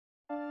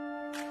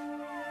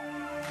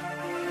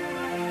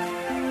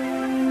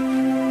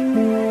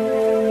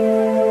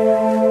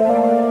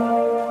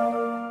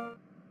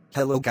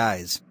Hello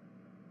guys.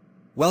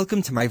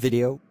 Welcome to my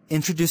video.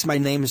 My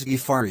name is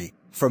Gifari,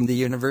 from the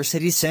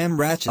University Sam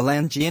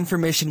Ratchalangi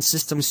Information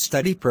Systems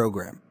Study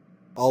Program.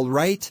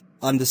 Alright,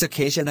 on this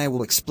occasion I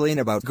will explain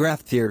about graph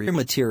theory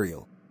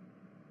material.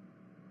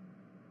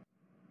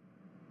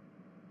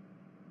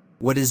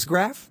 What is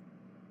graph?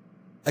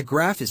 A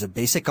graph is a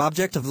basic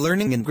object of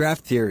learning in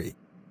graph theory.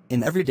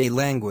 In everyday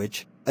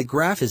language, a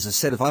graph is a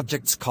set of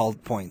objects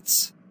called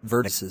points,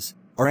 vertices,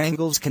 or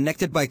angles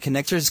connected by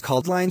connectors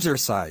called lines or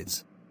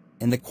sides.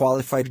 In the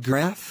qualified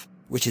graph,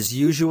 which is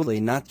usually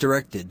not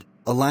directed,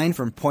 a line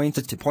from point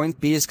A to point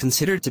B is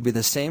considered to be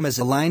the same as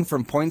a line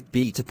from point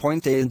B to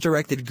point A. In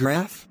directed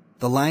graph,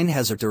 the line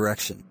has a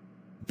direction.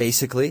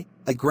 Basically,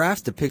 a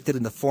graph depicted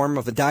in the form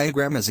of a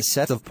diagram is a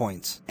set of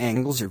points,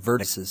 angles or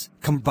vertices,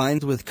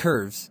 combined with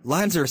curves,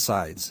 lines or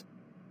sides.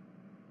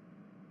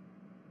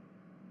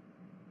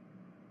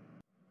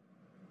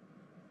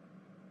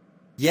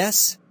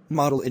 Yes,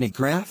 model in a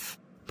graph,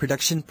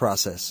 production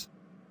process.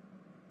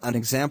 An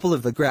example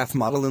of the graph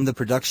model in the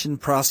production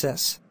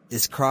process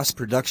is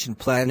cross-production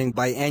planning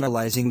by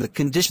analyzing the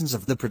conditions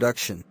of the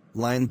production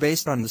line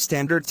based on the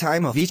standard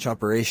time of each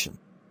operation.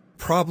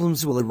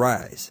 Problems will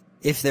arise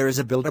if there is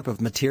a buildup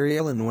of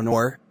material in one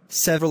or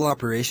several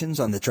operations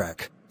on the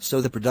track, so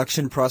the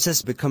production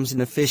process becomes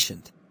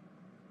inefficient.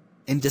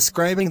 In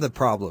describing the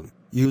problem,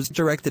 use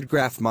directed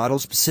graph model,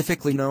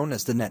 specifically known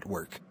as the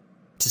network.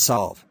 To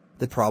solve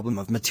the problem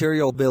of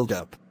material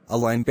buildup, a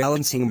line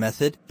balancing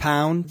method,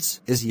 pounds,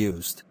 is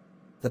used.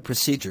 The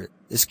procedure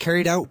is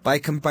carried out by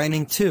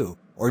combining two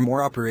or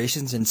more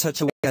operations in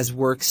such a way as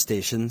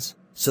workstations,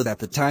 so that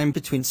the time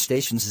between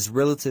stations is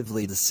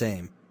relatively the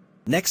same.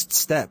 Next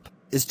step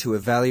is to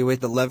evaluate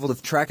the level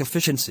of track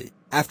efficiency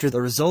after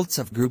the results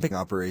of grouping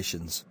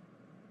operations.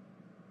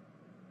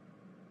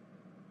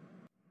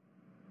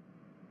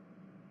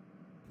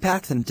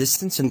 Path and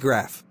distance in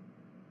graph.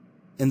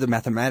 In the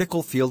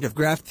mathematical field of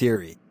graph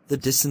theory, the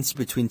distance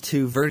between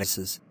two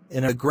vertices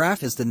in a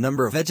graph is the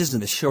number of edges in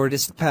the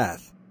shortest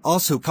path,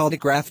 also called a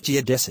graph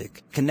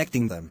geodesic,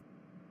 connecting them.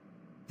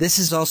 This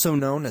is also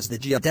known as the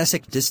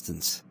geodesic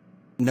distance.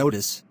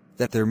 Notice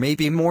that there may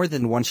be more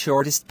than one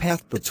shortest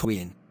path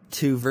between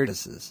two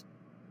vertices.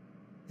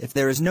 If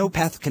there is no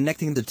path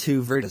connecting the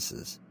two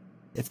vertices,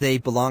 if they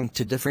belong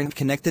to different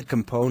connected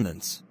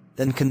components,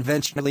 then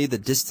conventionally the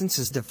distance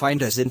is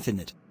defined as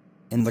infinite.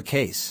 In the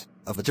case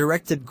of a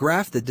directed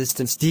graph, the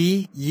distance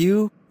d,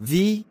 u,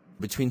 v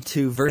between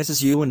two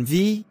vertices u and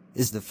v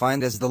is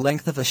defined as the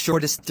length of a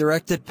shortest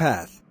directed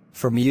path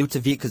from u to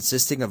v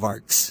consisting of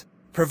arcs,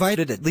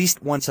 provided at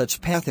least one such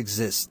path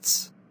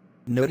exists.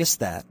 Notice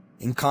that,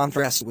 in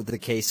contrast with the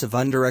case of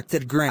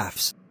undirected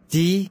graphs,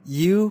 d,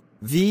 u,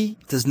 v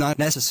does not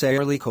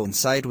necessarily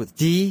coincide with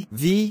d,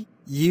 v,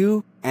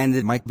 u, and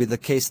it might be the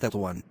case that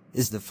one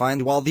is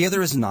defined while the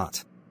other is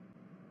not.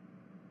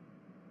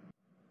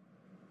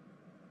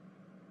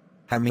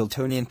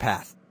 Hamiltonian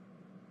path.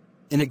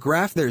 In a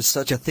graph there is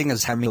such a thing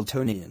as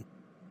Hamiltonian.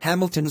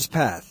 Hamilton's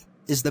path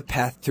is the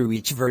path through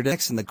each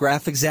vertex in the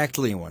graph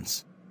exactly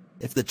once.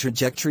 If the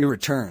trajectory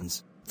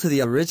returns to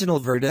the original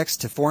vertex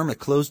to form a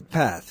closed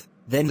path,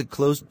 then the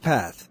closed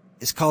path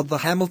is called the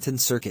Hamilton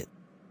circuit.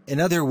 In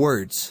other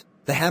words,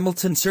 the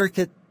Hamilton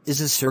circuit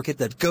is a circuit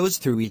that goes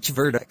through each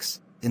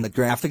vertex in the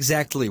graph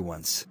exactly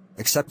once,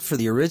 except for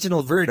the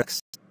original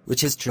vertex,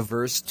 which is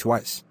traversed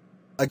twice.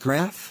 A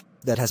graph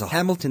that has a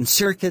Hamilton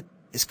circuit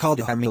is called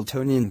a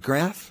Hamiltonian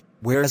graph,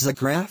 whereas a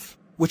graph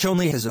which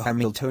only has a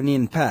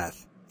Hamiltonian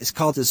path is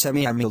called a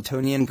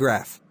semi-Hamiltonian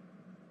graph.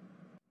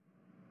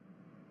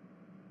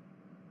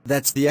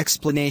 That's the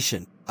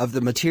explanation of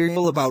the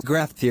material about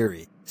graph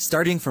theory,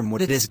 starting from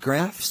what it is: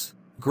 graphs,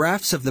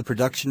 graphs of the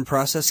production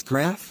process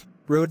graph,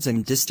 roads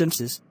and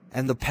distances,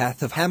 and the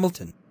path of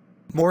Hamilton.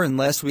 More and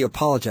less we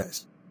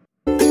apologize.